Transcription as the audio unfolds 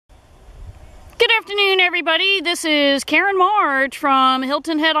everybody, this is Karen March from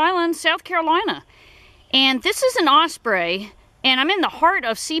Hilton Head Island, South Carolina. And this is an osprey, and I'm in the heart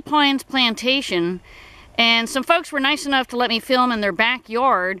of Sea Pines Plantation. And some folks were nice enough to let me film in their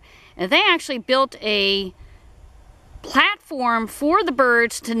backyard. And they actually built a platform for the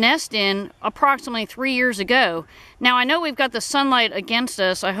birds to nest in approximately 3 years ago. Now, I know we've got the sunlight against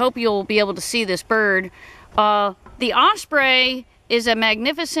us. I hope you'll be able to see this bird. The osprey is a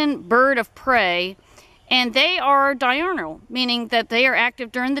magnificent bird of prey, and they are diurnal, meaning that they are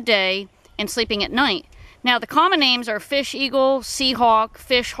active during the day and sleeping at night. Now, the common names are fish eagle, sea hawk,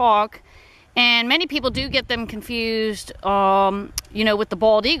 fish hawk, and many people do get them confused, with the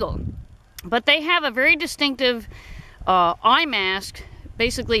bald eagle. But they have a very distinctive eye mask,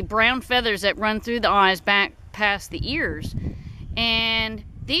 basically brown feathers that run through the eyes back past the ears. And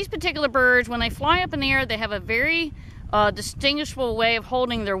these particular birds, when they fly up in the air, they have a very distinguishable way of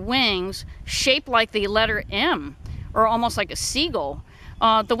holding their wings, shaped like the letter M, or almost like a seagull.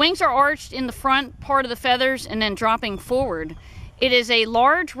 The wings are arched in the front part of the feathers and then dropping forward. It is a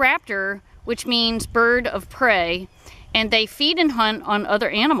large raptor, which means bird of prey, and they feed and hunt on other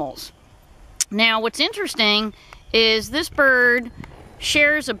animals. Now, what's interesting is this bird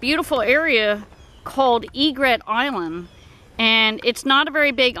shares a beautiful area called Egret Island, and it's not a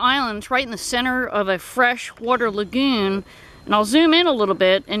very big island. It's right in the center of a freshwater lagoon, and I'll zoom in a little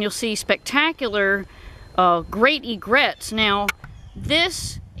bit and you'll see spectacular great egrets. Now,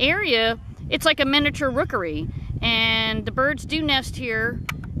 this area, it's like a miniature rookery, and the birds do nest here,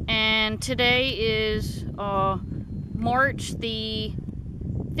 and today is March the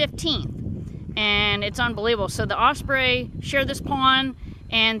 15th, and it's unbelievable. So the osprey share this pond,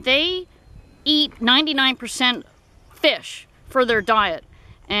 and they eat 99% fish for their diet,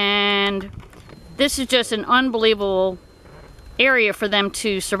 and this is just an unbelievable area for them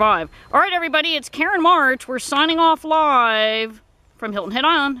to survive. All right, everybody, it's Karen March. We're signing off live from Hilton Head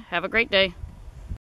Island. Have a great day.